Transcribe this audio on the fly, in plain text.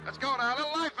Let's go now, a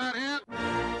little life out here.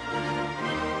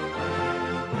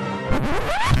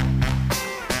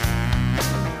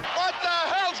 What the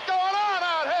hell's going on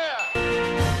out here?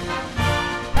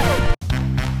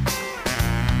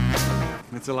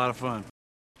 It's a lot of fun.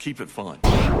 Keep it fun.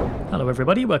 Hello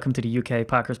everybody, welcome to the UK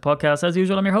Packers podcast. As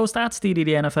usual, I'm your host at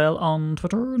SteedyDNFL on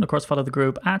Twitter, and of course follow the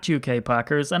group at UK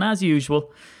Packers. And as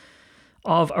usual,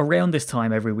 of around this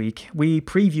time every week, we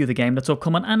preview the game that's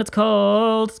upcoming, and it's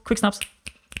called Quick Snaps.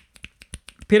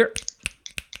 Peter,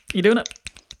 you doing it?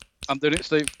 I'm doing it,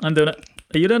 Steve. I'm doing it.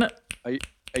 Are you doing it?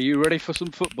 Are you ready for some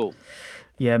football?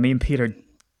 Yeah, me and Peter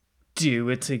do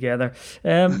it together.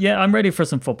 Yeah, I'm ready for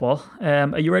some football.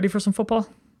 Are you ready for some football?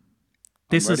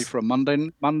 I'm ready for a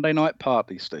Monday night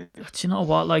party, Steve. Do you know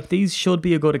what? Like, these should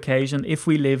be a good occasion. If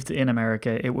we lived in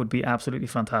America, it would be absolutely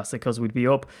fantastic because we'd be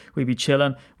up, we'd be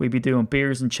chilling, we'd be doing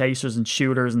beers and chasers and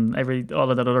shooters and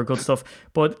all of that other good stuff.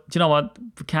 But do you know what?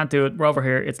 We can't do it. We're over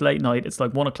here. It's late night. It's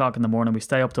like 1 o'clock in the morning. We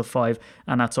stay up till 5,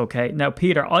 and that's okay. Now,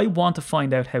 Peter, I want to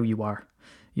find out how you are.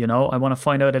 You know, I want to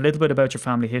find out a little bit about your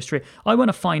family history. I want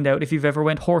to find out if you've ever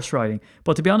went horse riding.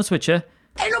 But to be honest with you,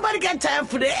 ain't nobody got time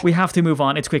for that. We have to move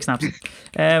on. It's Quick Snaps.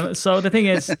 So the thing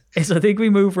is I think we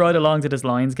move right along to this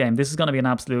Lions game. This is going to be an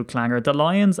absolute clanger. The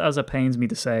Lions, as it pains me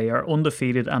to say, are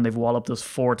undefeated and they've walloped us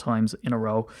 4 times in a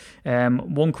row.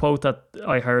 One quote that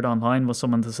I heard online was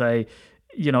someone to say,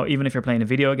 you know, even if you're playing a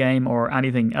video game or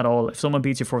anything at all, if someone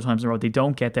beats you 4 times in a row, they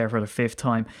don't get there for the 5th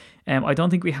time. I don't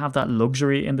think we have that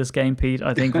luxury in this game, Pete.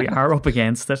 I think we are up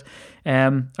against it.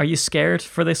 Are you scared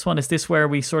for this one? Is this where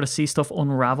we sort of see stuff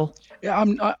unravel? Yeah,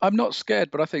 I'm not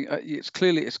scared, but I think it's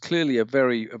clearly a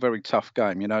very tough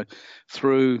game. You know,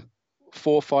 through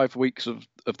 4 or 5 weeks of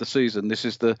the season, this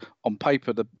is on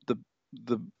paper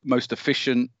the most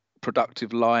efficient,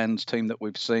 productive Lions team that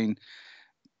we've seen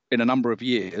in a number of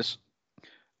years.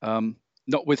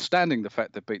 Notwithstanding the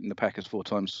fact they've beaten the Packers 4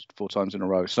 times in a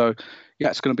row. So yeah,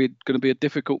 it's going to be a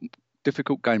difficult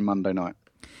game Monday night.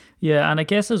 Yeah, and I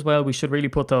guess as well we should really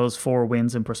put those 4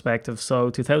 wins in perspective.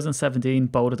 So 2017,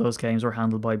 both of those games were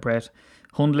handled by Brett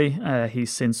Hundley.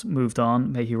 He's since moved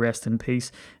on. May he rest in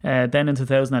peace. Then in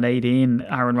 2018,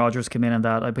 Aaron Rodgers came in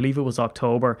that, I believe it was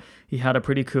October. He had a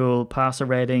pretty cool passer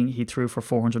rating. He threw for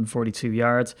 442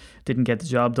 yards. Didn't get the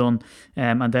job done.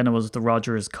 And then it was the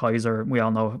Rodgers-Kaiser. We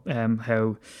all know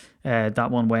how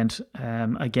that one went.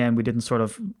 Again, we didn't sort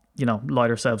of, you know, light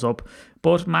ourselves up.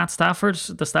 But Matt Stafford,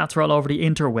 the stats are all over the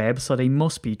interweb, so they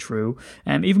must be true.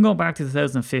 Even going back to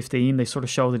 2015, they sort of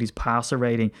show that his passer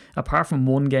rating, apart from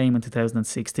one game in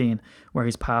 2016, where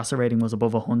his passer rating was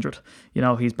above 100. You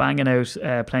know, he's banging out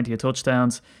plenty of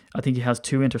touchdowns. I think he has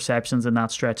 2 interceptions in that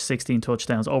stretch, 16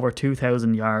 touchdowns, over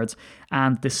 2,000 yards.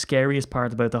 And the scariest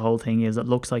part about the whole thing is it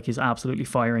looks like he's absolutely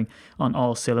firing on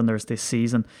all cylinders this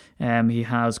season. He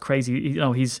has crazy, you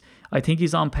know, I think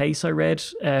he's on pace, I read,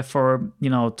 for, you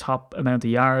know, top amount of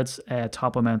yards,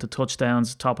 top amount of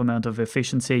touchdowns, top amount of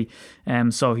efficiency.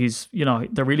 So he's, you know,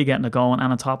 they're really getting it going.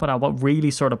 And on top of that, what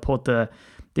really sort of put the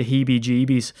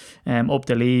heebie-jeebies up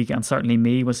the league, and certainly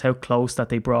me, was how close that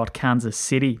they brought Kansas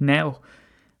City. Now,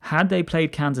 had they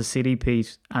played Kansas City,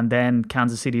 Pete, and then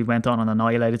Kansas City went on and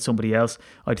annihilated somebody else,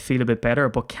 I'd feel a bit better.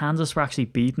 But Kansas were actually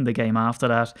beating the game after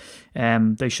that.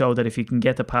 They showed that if you can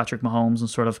get to Patrick Mahomes and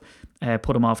sort of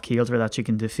put him off kilter, that you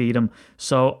can defeat him.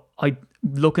 So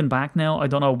looking back now, I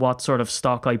don't know what sort of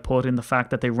stock I put in the fact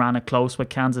that they ran it close with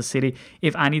Kansas City.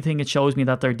 If anything, it shows me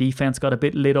that their defense got a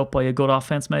bit lit up by a good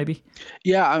offense, maybe.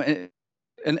 Yeah, I mean,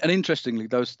 and interestingly,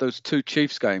 those 2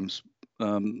 Chiefs games,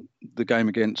 the game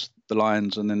against the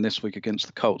Lions and then this week against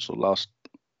the Colts, or last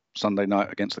Sunday night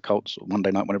against the Colts, or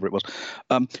Monday night, whenever it was,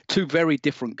 2 very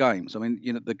different games. I mean,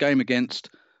 you know, the game against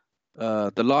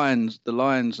the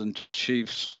Lions and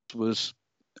Chiefs was,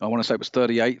 I want to say it was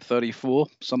 38-34,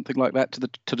 something like that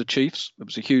to the Chiefs. It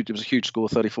was a huge score,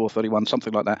 34-31,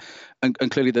 something like that. And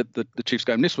clearly the Chiefs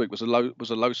game this week was a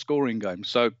low scoring game.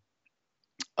 So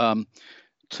 2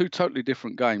 totally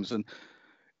different games. And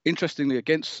interestingly,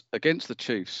 against the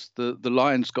Chiefs, the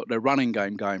Lions got their running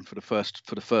game going for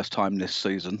the first time this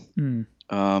season. You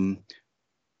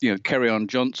know, Kerryon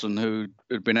Johnson, who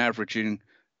had been averaging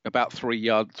about 3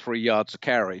 yards a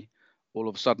carry, all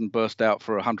of a sudden burst out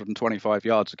for 125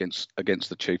 yards against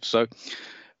the Chiefs. So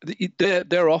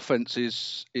their offense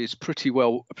is pretty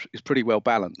well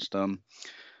balanced.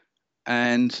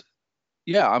 And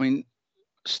yeah, I mean,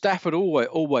 Stafford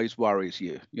always worries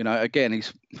you. You know, again,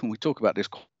 we talk about this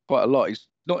quite a lot. He's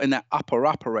not in that upper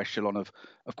echelon of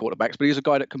quarterbacks, but he's a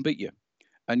guy that can beat you.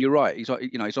 And you're right. He's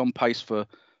on pace for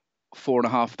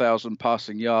 4,500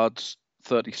 passing yards,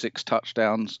 36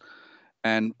 touchdowns,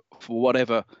 and for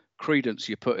whatever credence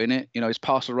you put in it. His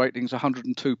passer rating's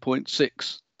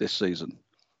 102.6 this season,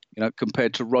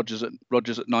 compared to Rodgers at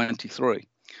 93.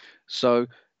 So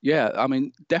yeah, I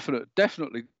mean,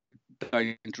 definitely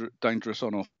dangerous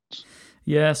on offense.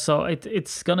 Yeah, so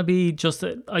it's going to be just,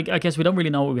 I guess we don't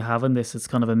really know what we have in this. It's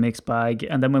kind of a mixed bag.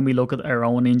 And then when we look at our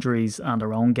own injuries and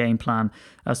our own game plan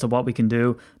as to what we can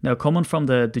do. Now, coming from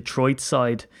the Detroit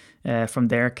side, from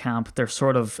their camp, they're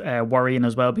sort of worrying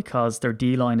as well because their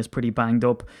D-line is pretty banged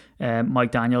up.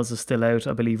 Mike Daniels is still out,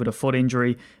 I believe, with a foot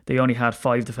injury. They only had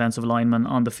 5 defensive linemen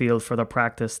on the field for their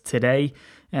practice today.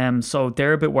 So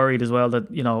they're a bit worried as well that,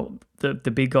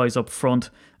 the big guys up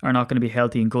front are not going to be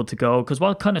healthy and good to go. Because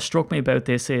what kind of struck me about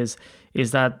this is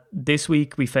that this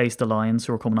week we face the Lions,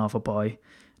 who are coming off a bye.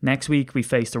 Next week we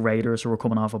face the Raiders, who are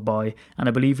coming off a bye. And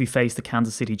I believe we face the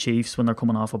Kansas City Chiefs when they're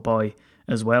coming off a bye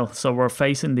as well. So we're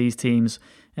facing these teams,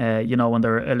 when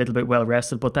they're a little bit well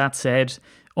rested. But that said,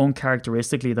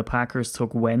 uncharacteristically, the Packers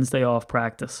took Wednesday off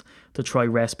practice to try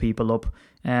rest people up.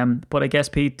 But I guess,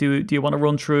 Pete, do you want to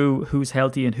run through who's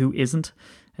healthy and who isn't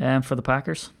for the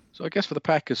Packers? So I guess for the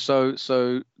Packers, so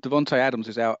Devontae Adams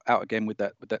is out again with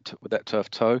that turf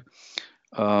toe,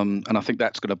 and I think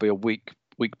that's going to be a week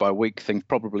by week thing,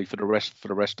 probably for the rest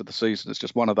of the season. It's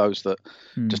just one of those that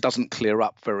just doesn't clear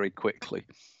up very quickly.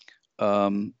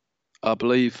 I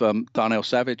believe Darnell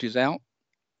Savage is out,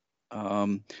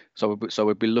 so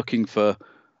we'll be looking for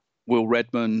Will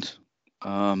Redmond,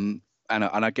 and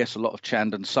I guess a lot of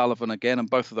Chandon Sullivan again, and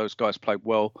both of those guys played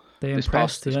well this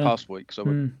past week.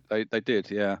 So they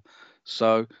did, yeah.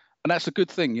 So, and that's a good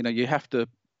thing. You have to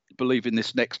believe in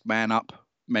this next man up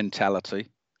mentality,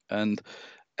 and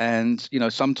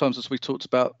sometimes, as we talked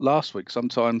about last week,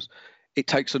 sometimes it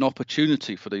takes an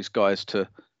opportunity for these guys to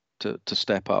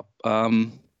step up.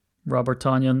 Robert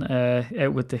Tonyan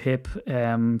out with the hip.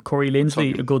 Corey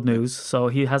Linsley, good news. So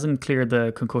he hasn't cleared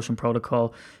the concussion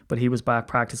protocol, but he was back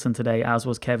practicing today, as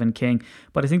was Kevin King.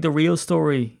 But I think the real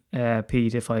story,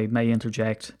 Pete, if I may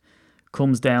interject,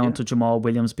 comes down to Jamal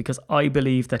Williams, because I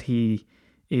believe that he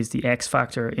is the X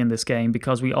factor in this game,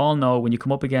 because we all know when you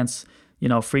come up against,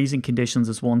 freezing conditions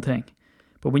is one thing,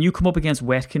 but when you come up against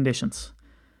wet conditions,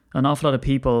 an awful lot of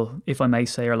people, if I may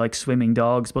say, are like swimming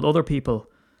dogs, but other people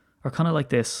are kind of like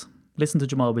this. Listen to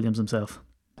Jamal Williams himself.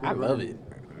 I love it.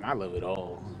 I love it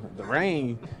all. The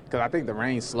rain, because I think the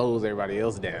rain slows everybody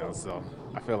else down. So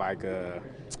I feel like, I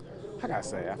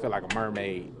feel like a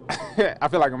mermaid. I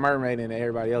feel like a mermaid and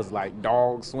everybody else like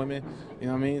dogs swimming. You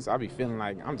know what I mean? So I be feeling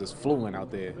like I'm just fluent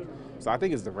out there. So I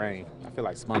think it's the rain. I feel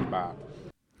like SpongeBob.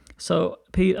 So,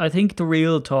 Pete, I think the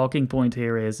real talking point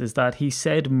here is that he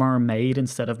said mermaid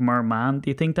instead of merman. Do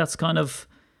you think that's kind of...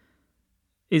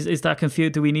 Is that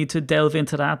confused? Do we need to delve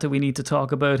into that? Do we need to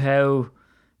talk about how,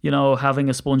 having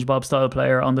a SpongeBob-style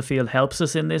player on the field helps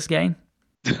us in this game?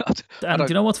 And do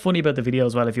you know what's funny about the video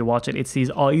as well, if you watch it? It's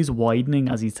his eyes widening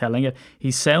as he's telling it.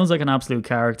 He sounds like an absolute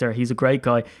character. He's a great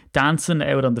guy. Dancing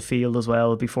out on the field as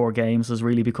well before games has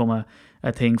really become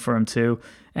a thing for him too.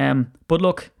 But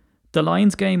look, the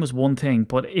Lions game was one thing,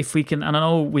 but if we can, and I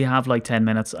know we have like 10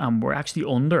 minutes and we're actually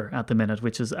under at the minute,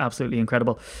 which is absolutely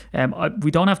incredible. We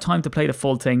don't have time to play the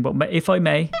full thing, but if I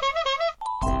may.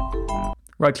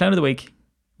 Right, Clown of the Week.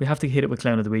 We have to hit it with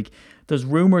Clown of the Week. There's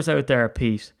rumours out there,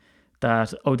 Pete,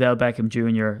 that Odell Beckham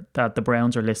Jr., that the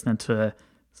Browns are listening to,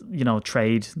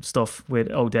 trade stuff with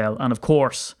Odell. And of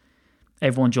course,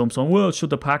 everyone jumps on, well, should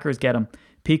the Packers get him?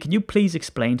 Pete, can you please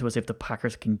explain to us if the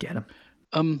Packers can get him?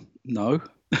 No.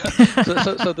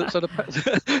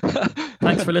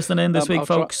 Thanks for listening in this week,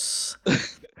 folks.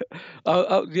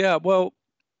 Yeah, well,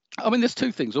 I mean, there's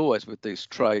two things always with these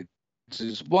trades.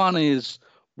 One is,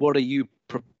 what are you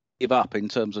prepared to give up in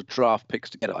terms of draft picks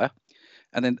to get higher,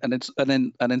 and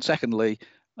then secondly,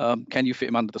 can you fit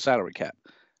him under the salary cap?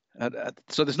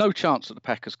 So there's no chance that the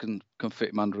Packers can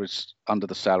fit him under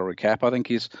the salary cap. I think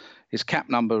his cap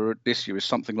number this year is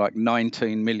something like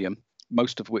 19 million,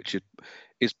 most of which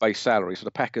is base salary. So the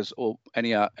Packers or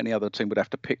any other team would have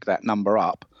to pick that number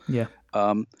up. Yeah.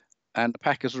 And the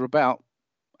Packers are about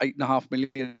 8.5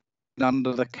 million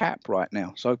under the cap right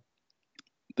now. So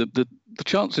the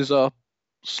chances are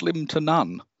slim to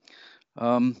none.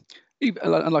 And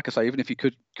like I say, even if you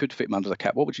could fit him under the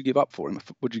cap, what would you give up for him?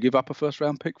 Would you give up a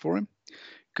first-round pick for him?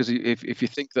 Because if you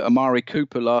think that Amari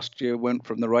Cooper last year went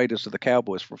from the Raiders to the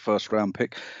Cowboys for a first-round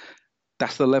pick,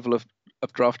 that's the level of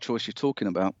draft choice you're talking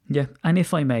about. Yeah, and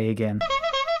if I may again.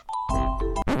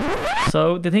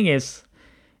 So the thing is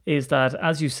that,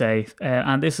 as you say,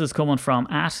 and this is coming from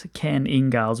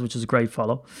 @KenIngalls, which is a great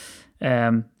follow.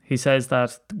 He says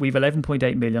that we've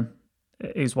 11.8 million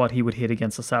is what he would hit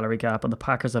against the salary cap, and the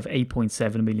Packers have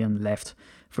 8.7 million left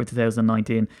for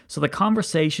 2019. So the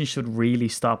conversation should really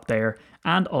stop there.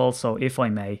 And also, if I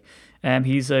may,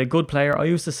 he's a good player. I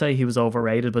used to say he was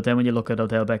overrated, but then when you look at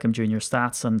Odell Beckham Jr.'s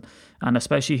stats and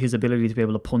especially his ability to be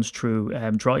able to punch through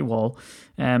drywall,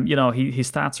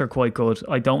 his stats are quite good.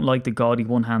 I don't like the gaudy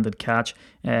one-handed catch.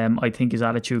 I think his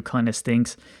attitude kind of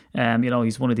stinks.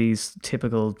 He's one of these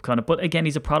typical kind of, but again,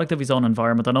 he's a product of his own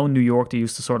environment. I know in New York they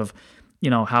used to sort of,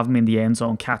 have him in the end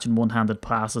zone catching one-handed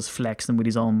passes, flexing with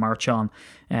his own merch on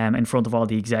in front of all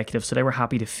the executives. So they were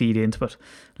happy to feed into it,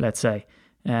 let's say.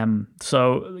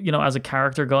 As a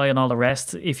character guy and all the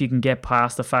rest, if you can get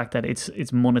past the fact that it's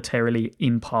monetarily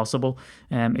impossible,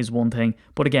 is one thing.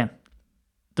 But again,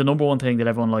 the number one thing that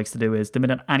everyone likes to do is the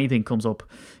minute anything comes up,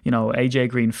 AJ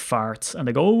Green farts and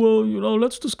they go, oh, well,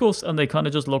 let's discuss. And they kind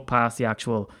of just look past the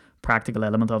actual practical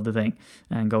element of the thing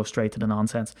and go straight to the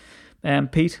nonsense.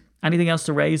 Pete, anything else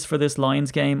to raise for this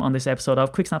Lions game on this episode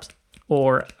of Quick Snaps?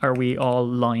 Or are we all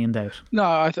lined out? No,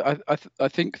 I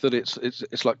think that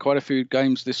it's like quite a few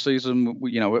games this season.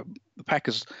 The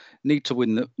Packers need to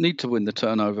win the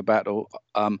turnover battle.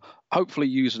 Hopefully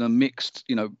using a mixed,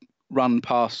 run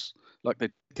pass like they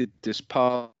did this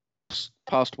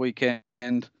past weekend.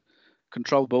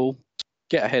 Control ball,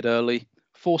 get ahead early,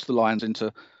 force the Lions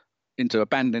into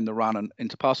abandoning the run and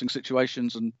into passing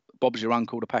situations, and Bob's your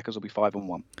uncle. The Packers will be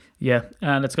 5-1. Yeah,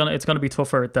 and it's gonna be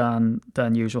tougher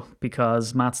than usual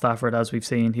because Matt Stafford, as we've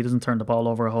seen, he doesn't turn the ball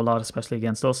over a whole lot, especially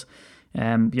against us.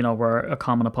 We're a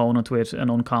common opponent with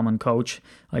an uncommon coach.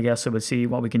 I guess so we'll see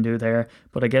what we can do there.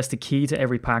 But I guess the key to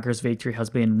every Packers victory has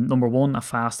been, number one, a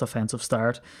fast offensive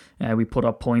start. We put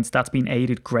up points. That's been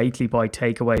aided greatly by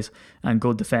takeaways and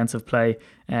good defensive play.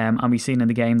 And we've seen in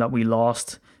the game that we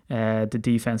lost, the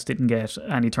defense didn't get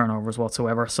any turnovers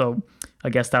whatsoever. So I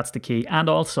guess that's the key. And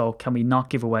also, can we not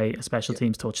give away a special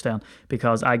teams touchdown?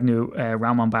 Because Agnew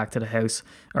ran one back to the house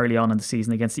early on in the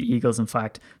season against the Eagles, in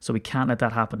fact. So we can't let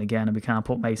that happen again, and we can't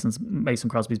put Mason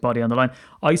Crosby's body on the line.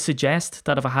 I suggest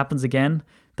that if it happens again,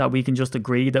 that we can just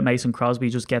agree that Mason Crosby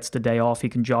just gets the day off. He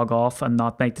can jog off and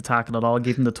not make the tackle at all,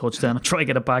 give him the touchdown and try to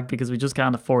get it back, because we just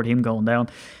can't afford him going down.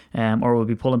 Or we'll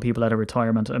be pulling people out of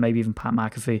retirement, or maybe even Pat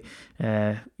McAfee,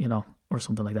 or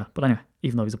something like that. But anyway,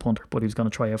 even though he's a punter, but he was going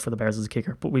to try out for the Bears as a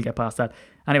kicker. But we'll get past that.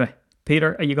 Anyway,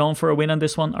 Peter, are you going for a win on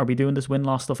this one? Are we doing this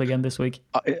win-loss stuff again this week?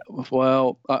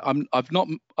 My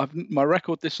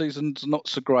record this season's not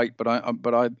so great, but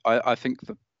I think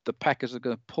the Packers are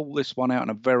going to pull this one out in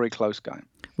a very close game.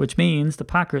 Which means the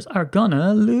Packers are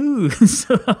gonna lose.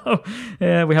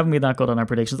 Yeah, we haven't been that good on our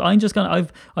predictions.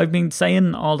 I've been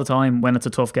saying all the time, when it's a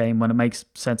tough game, when it makes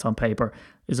sense on paper,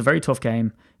 it's a very tough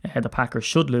game. The Packers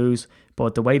should lose,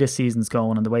 but the way this season's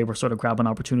going and the way we're sort of grabbing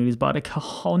opportunities by the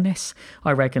cojones,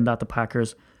 I reckon that the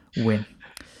Packers win.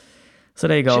 So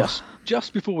there you go.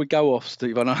 Just before we go off,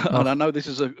 Steve, and I know this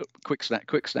is a quick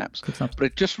snaps, but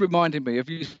it just reminded me, have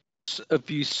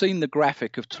you seen the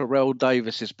graphic of Terrell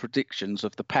Davis's predictions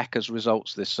of the Packers'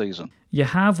 results this season? You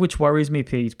have, which worries me,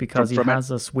 Pete, because he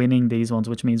has us winning these ones,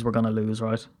 which means we're going to lose,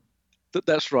 right?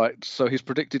 That's right. So he's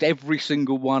predicted every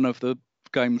single one of the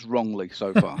games wrongly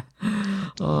so far.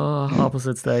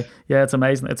 Opposites day. Yeah, it's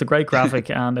amazing. It's a great graphic,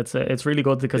 and it's really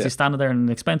good because he's standing there in an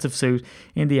expensive suit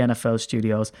in the NFL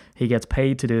studios. He gets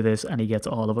paid to do this, and he gets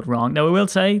all of it wrong. Now, I will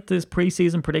say these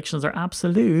preseason predictions are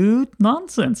absolute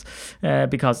nonsense,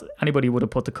 because anybody would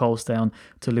have put the Colts down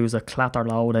to lose a clatter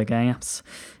load of games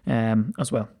as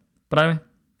well. But anyway,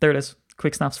 there it is.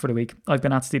 Quick snaps for the week. I've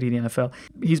been at Steedy the NFL.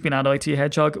 He's been at IT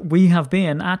Hedgehog. We have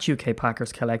been at UK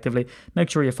Packers collectively. Make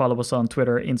sure you follow us on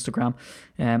Twitter, Instagram,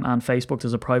 and Facebook.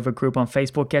 There's a private group on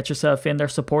Facebook. Get yourself in there.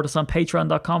 Support us on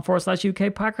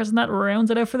patreon.com/UK Packers. And that rounds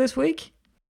it out for this week.